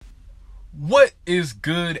What is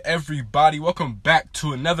good, everybody? Welcome back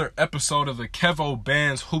to another episode of the Kevo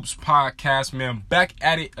Bands Hoops Podcast, man. Back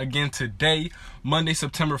at it again today, Monday,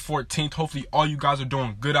 September 14th. Hopefully all you guys are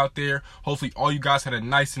doing good out there. Hopefully all you guys had a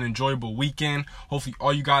nice and enjoyable weekend. Hopefully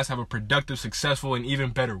all you guys have a productive, successful, and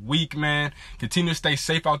even better week, man. Continue to stay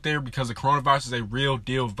safe out there because the coronavirus is a real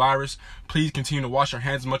deal virus. Please continue to wash your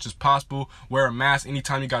hands as much as possible. Wear a mask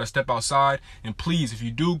anytime you got to step outside. And please, if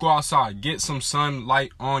you do go outside, get some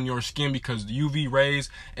sunlight on your skin because the UV rays,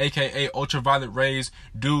 aka ultraviolet rays,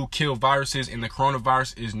 do kill viruses, and the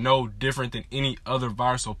coronavirus is no different than any other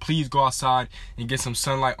virus. So please go outside and get some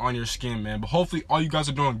sunlight on your skin, man. But hopefully all you guys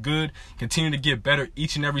are doing good. Continue to get better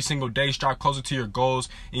each and every single day. Strive closer to your goals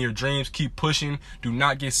and your dreams. Keep pushing. Do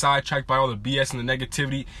not get sidetracked by all the BS and the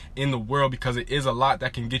negativity in the world because it is a lot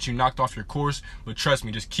that can get you knocked off your course. But trust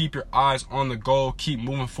me, just keep your eyes on the goal. Keep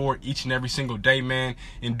moving forward each and every single day, man,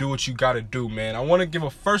 and do what you got to do, man. I want to give a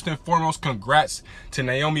first and foremost congrats to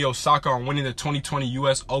Naomi Osaka on winning the 2020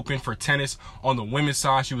 U.S. Open for tennis on the women's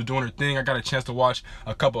side. She was doing her thing. I got a chance to watch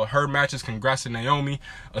a couple of her matches. Congrats to Naomi,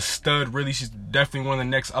 a stud, really. She's definitely one of the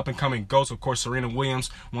next up-and-coming GOATs. Of course, Serena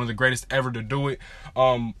Williams, one of the greatest ever to do it.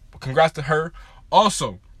 Congrats to her.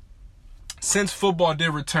 Also, since football did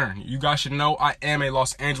return, you guys should know I am a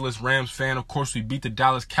Los Angeles Rams fan. Of course, we beat the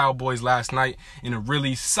Dallas Cowboys last night in a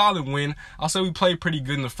really solid win. I'll say we played pretty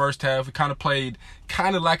good in the first half. We kind of played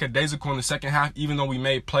lackadaisical in the second half, even though we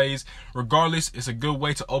made plays. Regardless, it's a good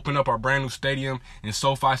way to open up our brand new stadium in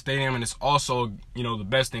SoFi Stadium, and it's also, the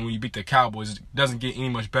best thing when you beat the Cowboys. It doesn't get any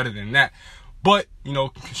much better than that. But,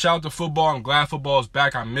 shout out to football. I'm glad football is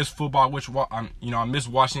back. I miss football, I miss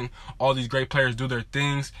watching all these great players do their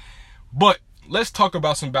things. But let's talk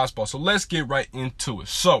about some basketball. So let's get right into it.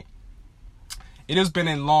 So it has been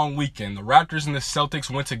a long weekend. The Raptors and the Celtics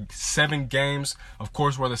went to 7 games, of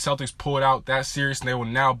course, where the Celtics pulled out that series, and they will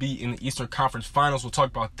now be in the Eastern Conference Finals. We'll talk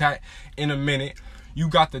about that in a minute. You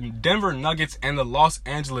got the Denver Nuggets and the Los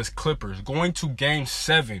Angeles Clippers going to Game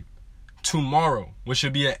 7 tomorrow, which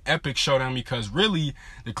should be an epic showdown because really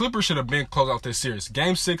the Clippers should have been closed out this series.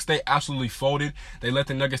 Game 6, they absolutely folded. They let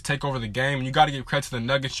the Nuggets take over the game, and you got to give credit to the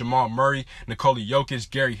Nuggets. Jamal Murray, Nikola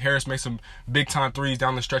Jokic, Gary Harris made some big-time threes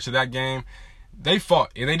down the stretch of that game. They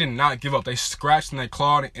fought, and they did not give up. They scratched and they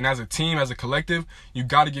clawed, and as a team, as a collective, you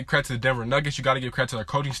got to give credit to the Denver Nuggets. You got to give credit to their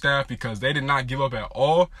coaching staff because they did not give up at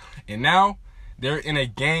all, and now they're in a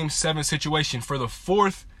Game 7 situation for the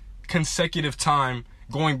 4th consecutive time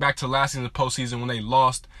going back to last season's postseason when they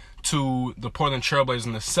lost to the Portland Trailblazers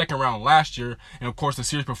in the second round last year. And, of course, the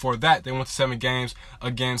series before that, they went to 7 games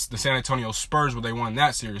against the San Antonio Spurs where they won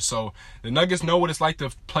that series. So the Nuggets know what it's like to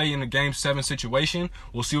play in a Game 7 situation.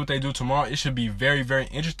 We'll see what they do tomorrow. It should be very, very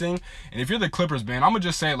interesting. And if you're the Clippers, man, I'm going to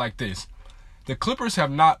just say it like this. The Clippers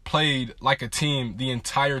have not played like a team the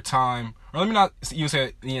entire time. Or let me not even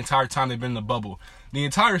say the entire time they've been in the bubble. The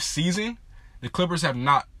entire season, the Clippers have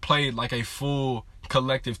not played like a full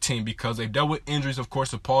collective team because they've dealt with injuries, of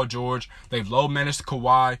course, to Paul George. They've low managed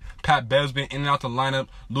Kawhi. Pat Bev's been in and out the lineup.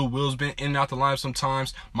 Lou Will's been in and out the lineup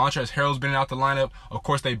sometimes. Montrezl Harrell's been in and out the lineup. Of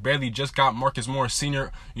course, they barely just got Marcus Morris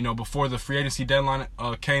Sr., before the free agency deadline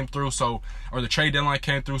came through, or the trade deadline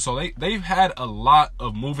came through. So they've had a lot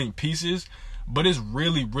of moving pieces, but it's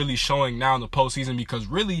really, really showing now in the postseason because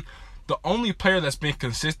really the only player that's been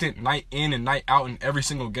consistent night in and night out in every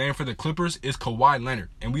single game for the Clippers is Kawhi Leonard.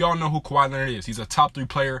 And we all know who Kawhi Leonard is. He's a top 3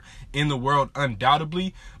 player in the world,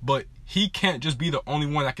 undoubtedly. But he can't just be the only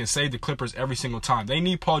one that can save the Clippers every single time. They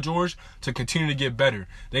need Paul George to continue to get better.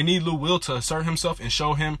 They need Lou Will to assert himself and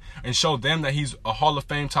show them that he's a Hall of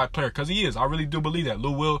Fame type player. Because he is. I really do believe that.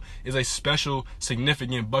 Lou Will is a special,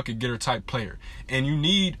 significant bucket getter type player. And you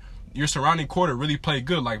need your surrounding core to really play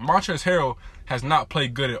good. Like Montrezl Harrell has not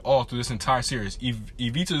played good at all through this entire series.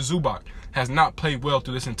 Ivica Zubac has not played well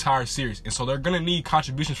through this entire series. And so they're going to need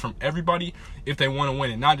contributions from everybody if they want to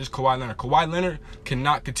win it, not just Kawhi Leonard. Kawhi Leonard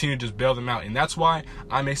cannot continue to just bail them out. And that's why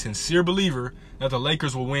I'm a sincere believer that the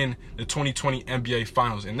Lakers will win the 2020 NBA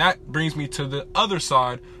Finals. And that brings me to the other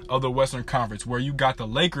side of the Western Conference where you got the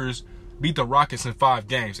Lakers beat the Rockets in 5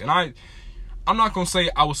 games. And I'm not going to say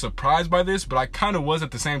I was surprised by this, but I kind of was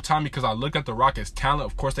at the same time because I looked at the Rockets' talent.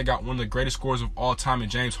 Of course, they got one of the greatest scorers of all time in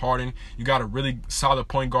James Harden. You got a really solid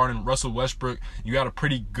point guard in Russell Westbrook. You got a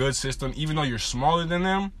pretty good system. Even though you're smaller than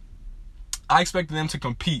them, I expected them to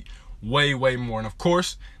compete way, way more. And, of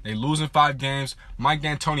course, they lose in 5 games. Mike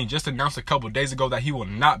D'Antoni just announced a couple days ago that he will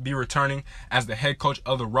not be returning as the head coach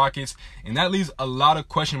of the Rockets. And that leaves a lot of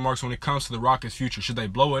question marks when it comes to the Rockets' future. Should they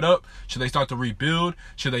blow it up? Should they start to rebuild?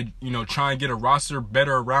 Should they, try and get a roster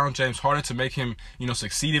better around James Harden to make him,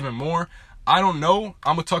 succeed even more? I don't know.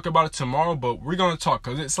 I'm going to talk about it tomorrow, but we're going to talk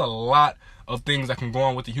because it's a lot of things that can go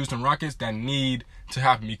on with the Houston Rockets that need to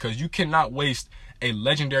happen, because you cannot waste a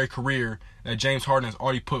legendary career that James Harden has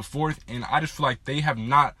already put forth, and I just feel like they have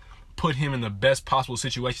not put him in the best possible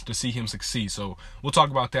situation to see him succeed. So we'll talk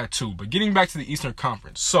about that too. But getting back to the Eastern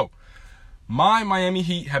Conference. So my Miami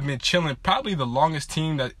Heat have been chilling, probably the longest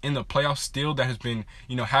team that in the playoffs still that has been,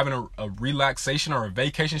 having a relaxation or a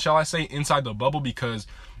vacation, shall I say, inside the bubble, because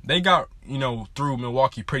they got, through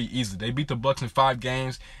Milwaukee pretty easily. They beat the Bucks in 5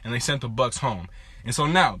 games and they sent the Bucks home. And so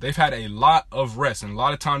now they've had a lot of rest and a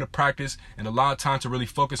lot of time to practice and a lot of time to really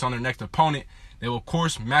focus on their next opponent. They will, of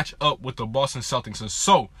course, match up with the Boston Celtics.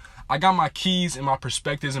 So I got my keys and my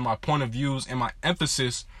perspectives and my point of views and my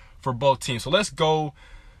emphasis for both teams. So let's go.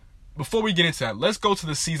 Before we get into that, let's go to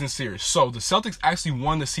the season series. So the Celtics actually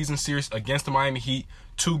won the season series against the Miami Heat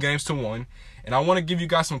 2-1. And I want to give you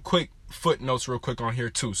guys some quick footnotes real quick on here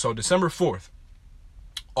too. So December 4th,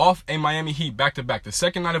 off a Miami Heat back-to-back, the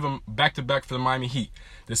second night of a back-to-back for the Miami Heat,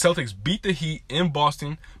 the Celtics beat the Heat in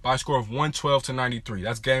Boston by a score of 112-93.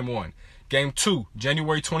 That's game 1. Game 2,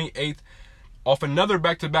 January 28th, off another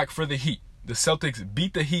back-to-back for the Heat, the Celtics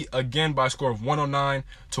beat the Heat again by a score of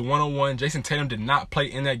 109-101. Jason Tatum did not play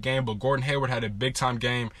in that game, but Gordon Hayward had a big-time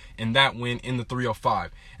game in that win in the 305.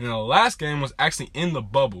 And then the last game was actually in the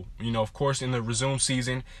bubble. Of course, in the resumed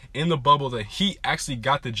season, in the bubble, the Heat actually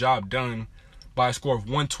got the job done by a score of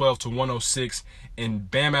 112-106, and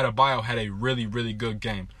Bam Adebayo had a really, really good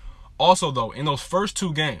game. Also, though, in those first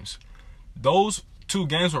 2 games, those 2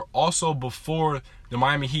 games were also before the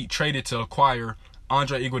Miami Heat traded to acquire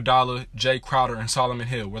Andre Iguodala, Jay Crowder, and Solomon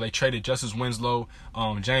Hill, where they traded Justice Winslow,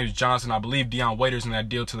 James Johnson, I believe Dion Waiters in that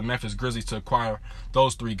deal to the Memphis Grizzlies to acquire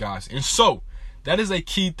those 3 guys. And so that is a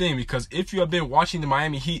key thing, because if you have been watching the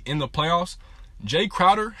Miami Heat in the playoffs, Jay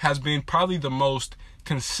Crowder has been probably the most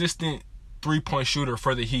consistent three-point shooter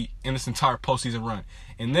for the Heat in this entire postseason run.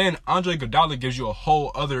 And then Andre Iguodala gives you a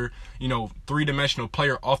whole other, three-dimensional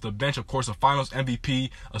player off the bench. Of course, a Finals MVP,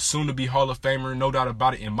 a soon-to-be Hall of Famer, no doubt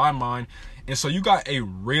about it in my mind. And so you got a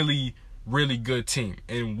really, really good team.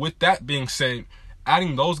 And with that being said,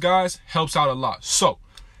 adding those guys helps out a lot. So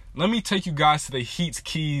let me take you guys to the Heat's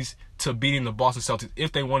keys to beating the Boston Celtics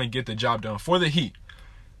if they want to get the job done. For the Heat,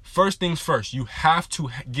 first things first, you have to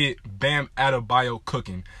get Bam Adebayo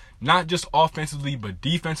cooking. Not just offensively, but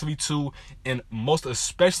defensively too, and most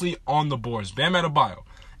especially on the boards. Bam Adebayo,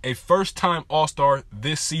 a first-time All-Star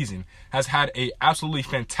this season, has had a absolutely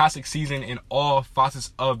fantastic season in all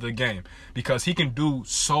facets of the game, because he can do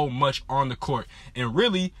so much on the court. And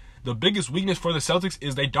really, the biggest weakness for the Celtics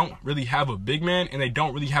is they don't really have a big man and they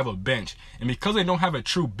don't really have a bench. And because they don't have a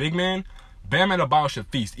true big man, Bam Adebayo should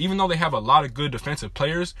feast. Even though they have a lot of good defensive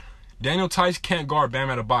players, Daniel Tice can't guard Bam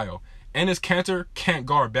Adebayo. Enes Kanter can't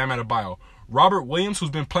guard Bam Adebayo. Robert Williams, who's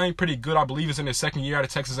been playing pretty good, I believe is in his second year out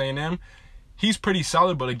of Texas A&M. He's pretty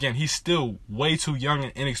solid, but again, he's still way too young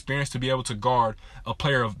and inexperienced to be able to guard a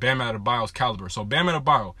player of Bam Adebayo's caliber. So Bam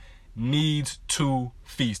Adebayo needs to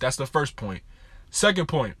feast. That's the first point. Second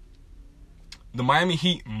point, the Miami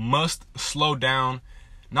Heat must slow down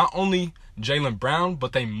not only Jaylen Brown,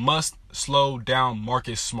 but they must slow down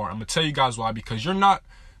Marcus Smart. I'm going to tell you guys why, because you're not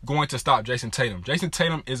going to stop Jason Tatum. Jason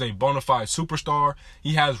Tatum is a bona fide superstar.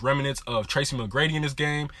 He has remnants of Tracy McGrady in his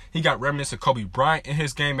game. He got remnants of Kobe Bryant in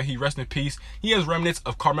his game, and he rest in peace. He has remnants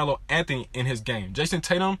of Carmelo Anthony in his game. Jason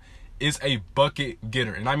Tatum is a bucket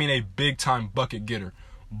getter, and I mean a big-time bucket getter.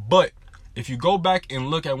 But if you go back and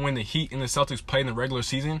look at when the Heat and the Celtics played in the regular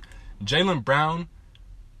season, Jaylen Brown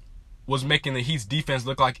was making the Heat's defense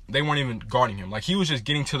look like they weren't even guarding him. Like, he was just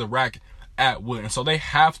getting to the rack at will. And so they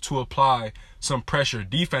have to apply some pressure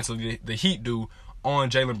defensively, the Heat do, on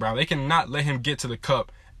Jaylen Brown. They cannot let him get to the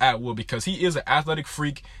cup at will, because he is an athletic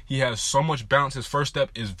freak. He has so much bounce. His first step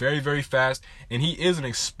is very, very fast, and he is an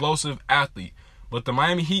explosive athlete. But the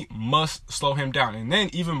Miami Heat must slow him down. And then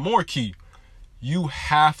even more key, you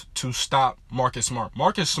have to stop Marcus Smart.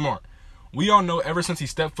 Marcus Smart, we all know ever since he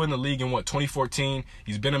stepped foot in the league in, 2014,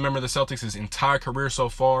 he's been a member of the Celtics his entire career so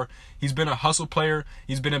far. He's been a hustle player.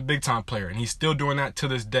 He's been a big-time player, and he's still doing that to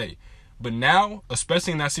this day. But now,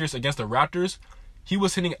 especially in that series against the Raptors, he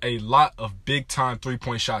was hitting a lot of big-time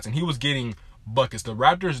three-point shots, and he was getting buckets. The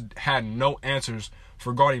Raptors had no answers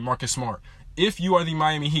for guarding Marcus Smart. If you are the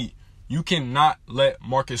Miami Heat, you cannot let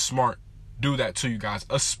Marcus Smart do that to you guys,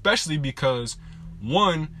 especially because,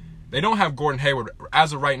 one, they don't have Gordon Hayward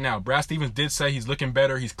as of right now. Brad Stevens did say he's looking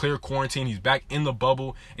better. He's clear quarantine. He's back in the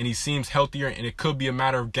bubble, and he seems healthier, and it could be a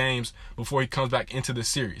matter of games before he comes back into the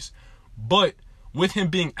series. But with him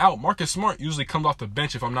being out, Marcus Smart usually comes off the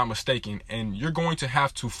bench if I'm not mistaken, and you're going to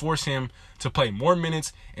have to force him to play more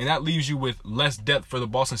minutes, and that leaves you with less depth for the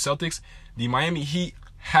Boston Celtics. The Miami Heat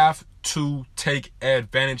have to take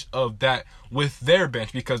advantage of that with their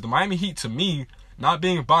bench, because the Miami Heat, to me, not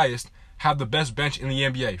being biased, have the best bench in the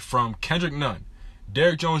NBA, from Kendrick Nunn,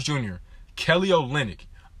 Derrick Jones Jr., Kelly Olynyk,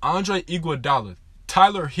 Andre Iguodala,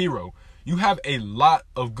 Tyler Hero. You have a lot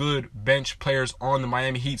of good bench players on the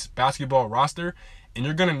Miami Heat's basketball roster, and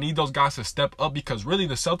you're going to need those guys to step up, because really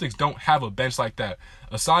the Celtics don't have a bench like that.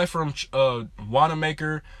 Aside from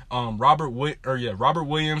Wanamaker, Robert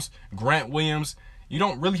Williams, Grant Williams, you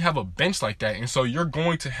don't really have a bench like that. And so you're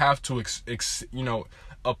going to have to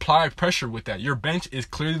apply pressure with that. Your bench is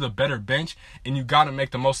clearly the better bench, and you got to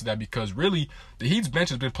make the most of that, because really the Heat's bench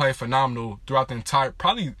has been playing phenomenal throughout the entire,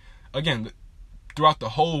 probably, again, throughout the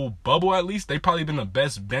whole bubble at least. They've probably been the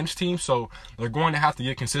best bench team, so they're going to have to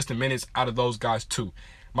get consistent minutes out of those guys too.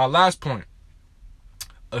 My last point,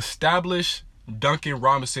 establish Duncan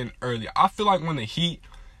Robinson early. I feel like when the Heat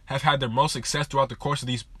have had their most success throughout the course of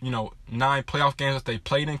these, 9 playoff games that they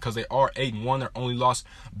played in, because they are 8-1. Their only loss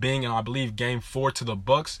being in, I believe, Game 4 to the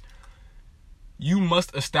Bucks. You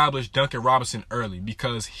must establish Duncan Robinson early,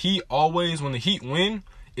 because he always, when the Heat win,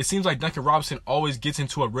 it seems like Duncan Robinson always gets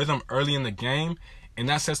into a rhythm early in the game, and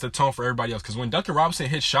that sets the tone for everybody else. Because when Duncan Robinson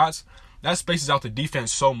hits shots, that spaces out the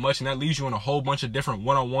defense so much, and that leaves you in a whole bunch of different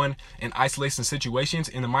one-on-one and isolation situations,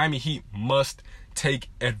 and the Miami Heat must take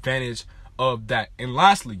advantage of that. And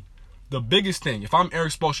lastly, the biggest thing, if I'm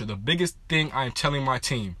Erik Spoelstra, the biggest thing I'm telling my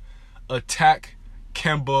team, attack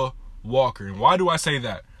Kemba Walker. And why do I say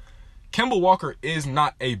that? Kemba Walker is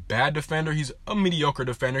not a bad defender. He's a mediocre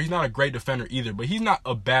defender. He's not a great defender either, but he's not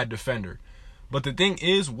a bad defender. But the thing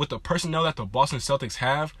is, with the personnel that the Boston Celtics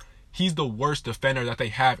have, he's the worst defender that they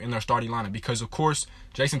have in their starting lineup, because, of course,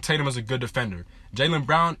 Jason Tatum is a good defender. Jaylen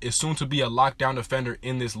Brown is soon to be a lockdown defender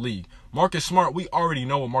in this league. Marcus Smart, we already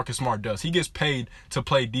know what Marcus Smart does. He gets paid to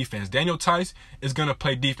play defense. Daniel Tice is going to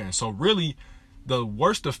play defense. So really, the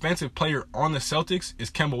worst defensive player on the Celtics is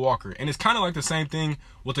Kemba Walker. And it's kind of like the same thing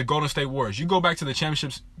with the Golden State Warriors. You go back to the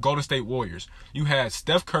championships, Golden State Warriors. You had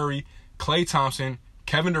Steph Curry, Klay Thompson,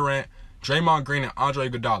 Kevin Durant, Draymond Green, and Andre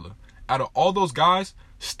Iguodala. Out of all those guys,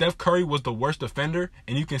 Steph Curry was the worst defender,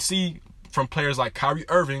 and you can see from players like Kyrie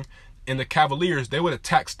Irving and the Cavaliers, they would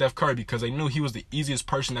attack Steph Curry because they knew he was the easiest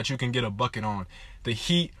person that you can get a bucket on. The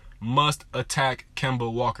Heat must attack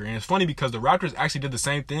Kemba Walker. And it's funny because the Raptors actually did the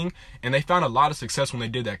same thing, and they found a lot of success when they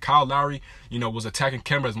did that. Kyle Lowry, was attacking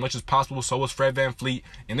Kemba as much as possible. So was Fred VanVleet,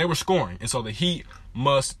 and they were scoring. And so the Heat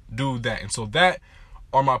must do that. And so that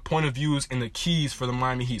are my point of views and the keys for the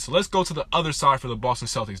Miami Heat. So let's go to the other side for the Boston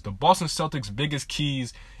Celtics. The Boston Celtics' biggest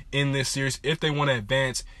keys in this series, if they want to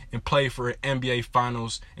advance and play for an NBA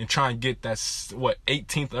Finals and try and get that,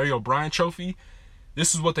 18th Larry O'Brien trophy,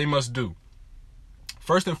 this is what they must do.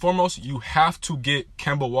 First and foremost, you have to get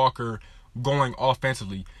Kemba Walker going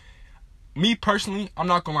offensively. Me personally, I'm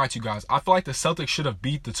not going to lie to you guys. I feel like the Celtics should have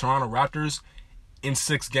beat the Toronto Raptors in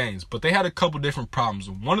 6 games, but they had a couple different problems.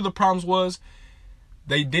 One of the problems was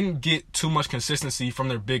they didn't get too much consistency from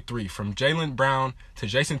their big three, from Jaylen Brown to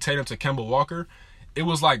Jason Tatum to Kemba Walker. It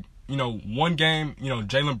was like, one game,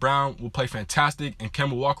 Jaylen Brown will play fantastic and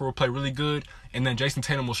Kemba Walker will play really good, and then Jason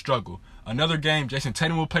Tatum will struggle. Another game, Jason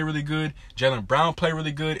Tatum will play really good, Jaylen Brown will play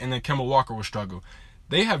really good, and then Kemba Walker will struggle.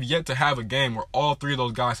 They have yet to have a game where all 3 of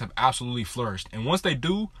those guys have absolutely flourished. And once they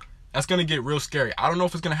do, that's going to get real scary. I don't know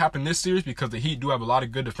if it's going to happen this series because the Heat do have a lot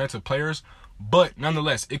of good defensive players, but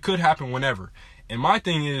nonetheless, it could happen whenever. And my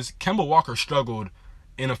thing is, Kemba Walker struggled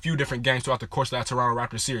in a few different games throughout the course of that Toronto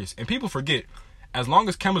Raptors series. And people forget, as long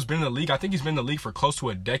as Kemba's been in the league, I think he's been in the league for close to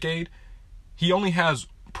a decade, he only has,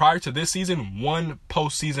 prior to this season, 1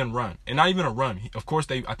 postseason run. And not even a run. Of course,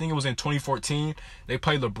 I think it was in 2014. They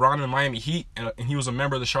played LeBron in the Miami Heat, and he was a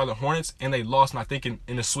member of the Charlotte Hornets, and they lost, I think, in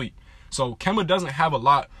the sweep. So Kemba doesn't have a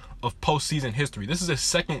lot of postseason history. This is his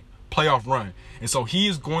second playoff run. And so he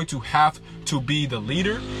is going to have to be the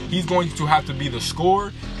leader. He's going to have to be the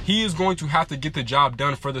scorer. He is going to have to get the job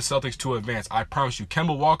done for the Celtics to advance. I promise you,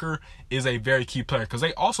 Kemba Walker is a very key player because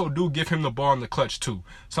they also do give him the ball in the clutch too.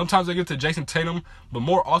 Sometimes they give it to Jason Tatum, but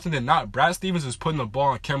more often than not, Brad Stevens is putting the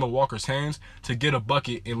ball in Kemba Walker's hands to get a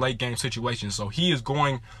bucket in late game situations. So he is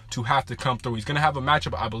going to have to come through. He's going to have a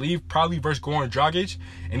matchup, I believe, probably versus Goran Dragic,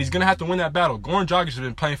 and he's going to have to win that battle. Goran Dragic has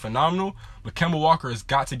been playing phenomenal, but Kemba Walker has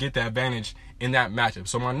got to get that advantage in that matchup.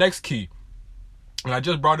 So my next key, and I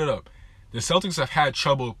just brought it up, the Celtics have had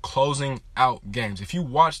trouble closing out games. If you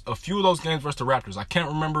watched a few of those games versus the Raptors, I can't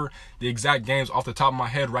remember the exact games off the top of my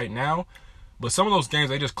head right now, But some of those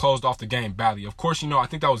games, they just closed off the game badly. Of course, I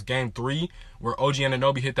think that was game 3 where OG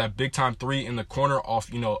Anunoby hit that big-time 3 in the corner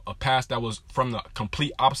off, a pass that was from the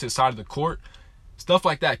complete opposite side of the court. Stuff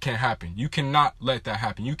like that can't happen. You cannot let that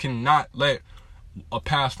happen. You cannot let a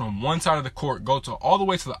pass from one side of the court go to all the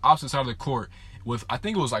way to the opposite side of the court with, I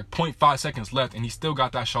think it was like 0.5 seconds left, and he still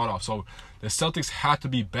got that shot off. So the Celtics have to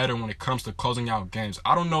be better when it comes to closing out games.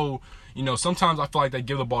 I don't know, sometimes I feel like they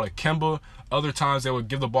give the ball to Kemba. Other times they would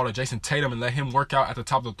give the ball to Jason Tatum and let him work out at the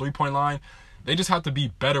top of the three-point line. They just have to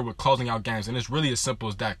be better with closing out games, and it's really as simple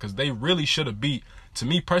as that, because they really should have beat, to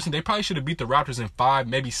me personally, they probably should have beat the Raptors in 5,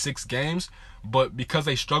 maybe 6 games, but because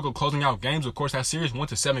they struggled closing out games, of course, that series went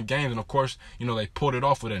to 7 games, and of course, they pulled it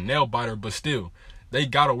off with a nail-biter, but still, they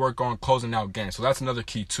got to work on closing out games, so that's another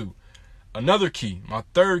key, too. Another key, my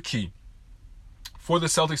third key, for the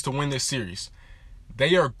Celtics to win this series,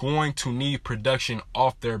 they are going to need production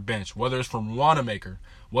off their bench, whether it's from Wanamaker,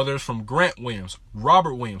 whether it's from Grant Williams,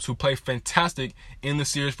 Robert Williams, who played fantastic in the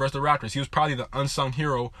series versus the Raptors. He was probably the unsung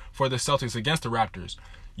hero for the Celtics against the Raptors.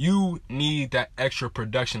 You need that extra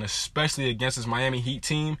production, especially against this Miami Heat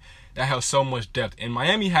team that has so much depth. And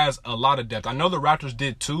Miami has a lot of depth. I know the Raptors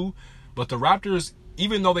did too, but the Raptors,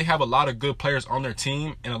 even though they have a lot of good players on their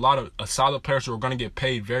team and a lot of solid players who are going to get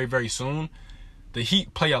paid very, very soon, the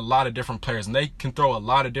Heat play a lot of different players, and they can throw a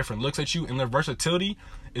lot of different looks at you, and their versatility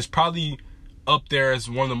is probably up there as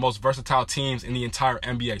one of the most versatile teams in the entire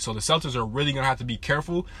NBA. So the Celtics are really going to have to be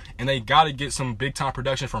careful, and they got to get some big-time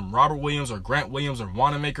production from Robert Williams or Grant Williams or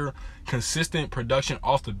Wanamaker. Consistent production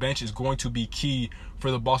off the bench is going to be key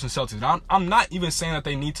for the Boston Celtics. And I'm not even saying that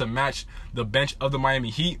they need to match the bench of the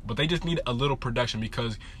Miami Heat, but they just need a little production,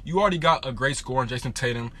 because you already got a great scorer in Jason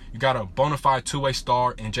Tatum, you got a bona fide two-way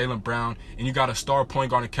star in Jaylen Brown, and you got a star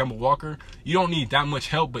point guard in Kemba Walker. You don't need that much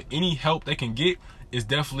help, but any help they can get is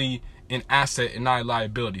definitely an asset and not a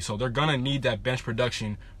liability. So they're going to need that bench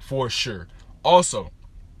production for sure. Also,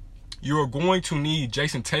 you are going to need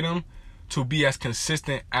Jason Tatum to be as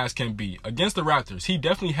consistent as can be. Against the Raptors, he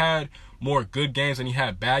definitely had more good games than he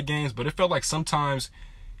had bad games, but it felt like sometimes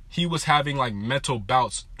he was having like mental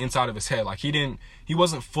bouts inside of his head. Like he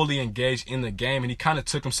wasn't fully engaged in the game, and he kind of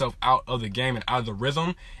took himself out of the game and out of the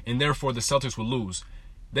rhythm, and therefore the Celtics would lose.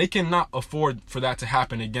 They cannot afford for that to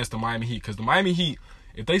happen against the Miami Heat, because the Miami Heat,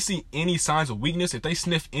 if they see any signs of weakness, if they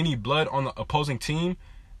sniff any blood on the opposing team,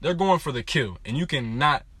 they're going for the kill. And you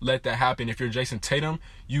cannot let that happen if you're Jason Tatum.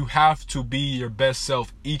 You have to be your best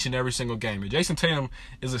self each and every single game. And Jason Tatum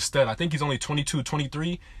is a stud. I think he's only 22,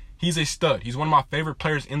 23. He's a stud. He's one of my favorite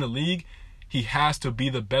players in the league. He has to be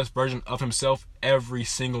the best version of himself every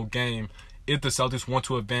single game if the Celtics want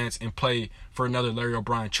to advance and play for another Larry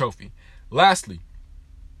O'Brien trophy. Lastly,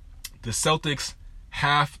 the Celtics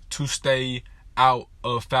have to stay out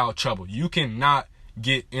of foul trouble. You cannot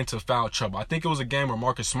get into foul trouble. I think it was a game where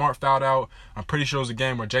Marcus Smart fouled out. I'm pretty sure it was a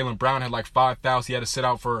game where Jaylen Brown had like 5 fouls. He had to sit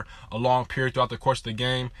out for a long period throughout the course of the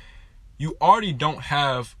game. You already don't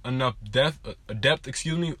have enough depth,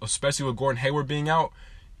 especially with Gordon Hayward being out.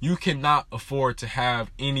 You cannot afford to have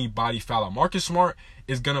anybody foul out. Marcus Smart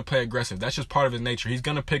is going to play aggressive. That's just part of his nature. He's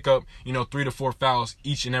going to pick up, 3 to 4 fouls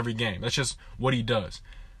each and every game. That's just what he does.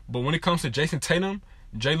 But when it comes to Jason Tatum,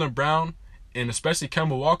 Jaylen Brown, and especially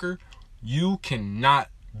Kemba Walker, you cannot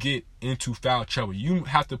get into foul trouble. You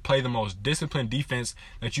have to play the most disciplined defense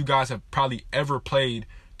that you guys have probably ever played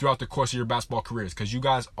throughout the course of your basketball careers, because you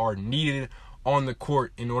guys are needed on the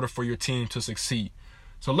court in order for your team to succeed.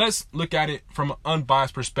 So let's look at it from an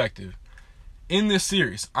unbiased perspective. In this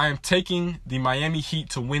series, I am taking the Miami Heat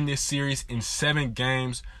to win this series in 7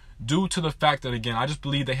 games, due to the fact that, again, I just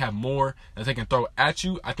believe they have more that they can throw at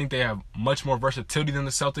you. I think they have much more versatility than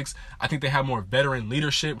the Celtics. I think they have more veteran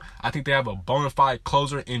leadership. I think they have a bona fide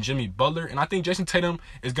closer in Jimmy Butler. And I think Jason Tatum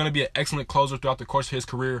is going to be an excellent closer throughout the course of his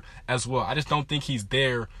career as well. I just don't think he's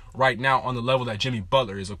there right now on the level that Jimmy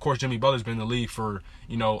Butler is. Of course, Jimmy Butler's been in the league for,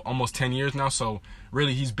 almost 10 years now. So,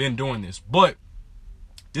 really, he's been doing this. But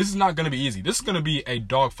this is not going to be easy. This is going to be a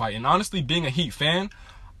dogfight. And honestly, being a Heat fan,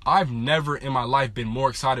 I've never in my life been more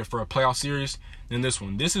excited for a playoff series than this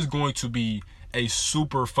one. This is going to be a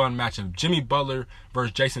super fun matchup. Jimmy Butler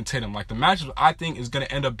versus Jason Tatum. Like, the matchup I think is going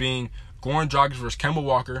to end up being Goran Dragic versus Kemba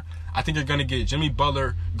Walker. I think you're going to get Jimmy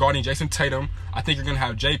Butler guarding Jason Tatum. I think you're going to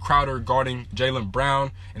have Jay Crowder guarding Jaylen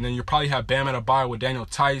Brown. And then you'll probably have Bam Adebayo with Daniel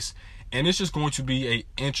Tice. And it's just going to be a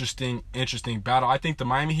interesting battle. I think the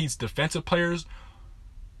Miami Heat's defensive players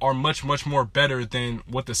are much, much more better than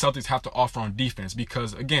what the Celtics have to offer on defense.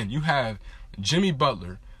 Because, again, you have Jimmy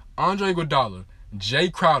Butler, Andre Iguodala, Jay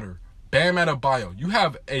Crowder, Bam Adebayo. You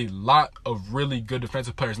have a lot of really good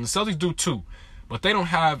defensive players. And the Celtics do too. but they don't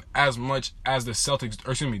have as much as the Celtics,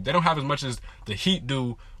 or excuse me, they don't have as much as the Heat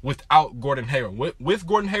do without Gordon Hayward. With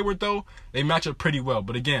Gordon Hayward, though, they match up pretty well.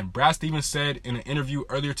 But again, Brad Stevens said in an interview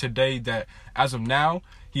earlier today that as of now,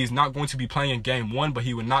 he is not going to be playing in Game 1, but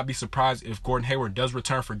he would not be surprised if Gordon Hayward does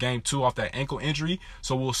return for Game 2 off that ankle injury.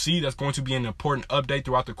 So we'll see. That's going to be an important update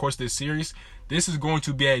throughout the course of this series. This is going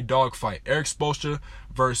to be a dogfight. Erik Spoelstra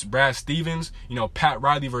versus Brad Stevens. Pat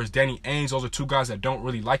Riley versus Danny Ainge. Those are two guys that don't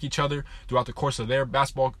really like each other throughout the course of their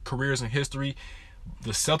basketball careers and history.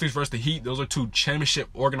 The Celtics versus the Heat, those are two championship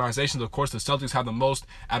organizations. Of course, the Celtics have the most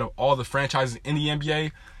out of all the franchises in the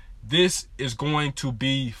NBA. This is going to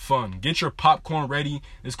be fun. Get your popcorn ready.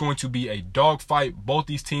 It's going to be a dogfight. Both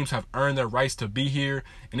these teams have earned their rights to be here,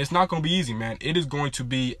 and it's not going to be easy, man. It is going to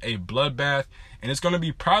be a bloodbath, and it's going to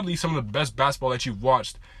be probably some of the best basketball that you've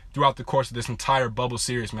watched throughout the course of this entire bubble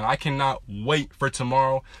series, man. I cannot wait for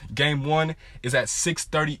tomorrow. Game 1 is at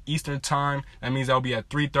 6:30 Eastern time. That means that'll be at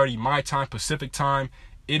 3:30 my time, Pacific time.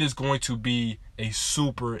 It is going to be a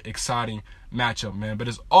super exciting matchup, man. But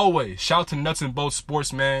as always, shout out to Nuts and Bolts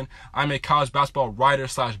Sports, man. I'm a college basketball writer /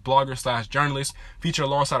 blogger / journalist, featured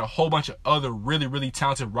alongside a whole bunch of other really, really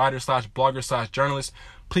talented writers / bloggers / journalists.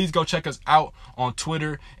 Please go check us out on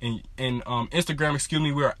Twitter and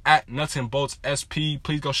Instagram. We are at Nuts and Bolts SP.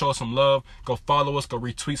 Please go show us some love. Go follow us. Go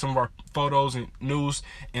retweet some of our photos and news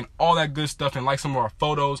and all that good stuff, and like some of our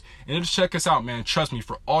photos. And just check us out, man. Trust me,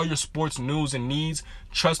 for all your sports news and needs,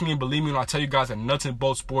 trust me and believe me when I tell you guys that Nuts and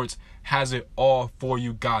Bolts Sports has it all for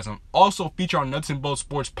you guys. I'm also featured on Nuts and Bolts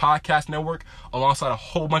Sports Podcast Network alongside a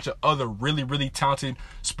whole bunch of other really, really talented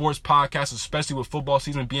sports podcasts, especially with football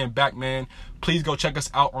season being back, man. Please go check us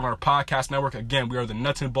out on our podcast network. Again, we are the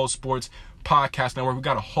Nuts and Bolts Sports Podcast Network. We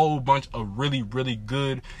got a whole bunch of really, really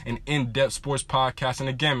good and in-depth sports podcasts. And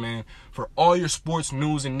again, man, for all your sports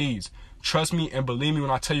news and needs, trust me and believe me when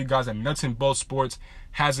I tell you guys that Nuts and Bolts Sports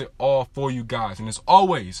has it all for you guys. And as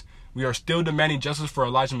always, we are still demanding justice for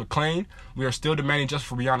Elijah McClain. We are still demanding justice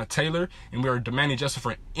for Breonna Taylor. And we are demanding justice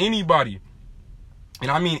for anybody, and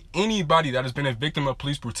I mean anybody, that has been a victim of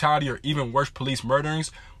police brutality or even worse, police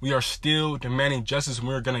murderings. We are still demanding justice, and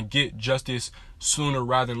we're going to get justice sooner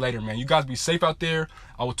rather than later, man. You guys be safe out there.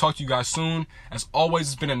 I will talk to you guys soon. As always,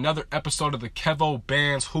 it's been another episode of the Kevo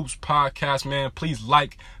Bands Hoops Podcast, man. Please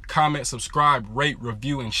like, comment, subscribe, rate,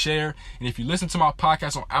 review, and share. And if you listen to my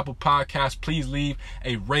podcast on Apple Podcasts, please leave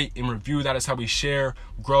a rate and review. That is how we share,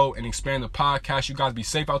 grow, and expand the podcast. You guys be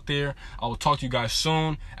safe out there. I will talk to you guys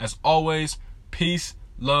soon. As always, peace,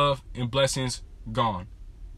 love, and blessings. Gone.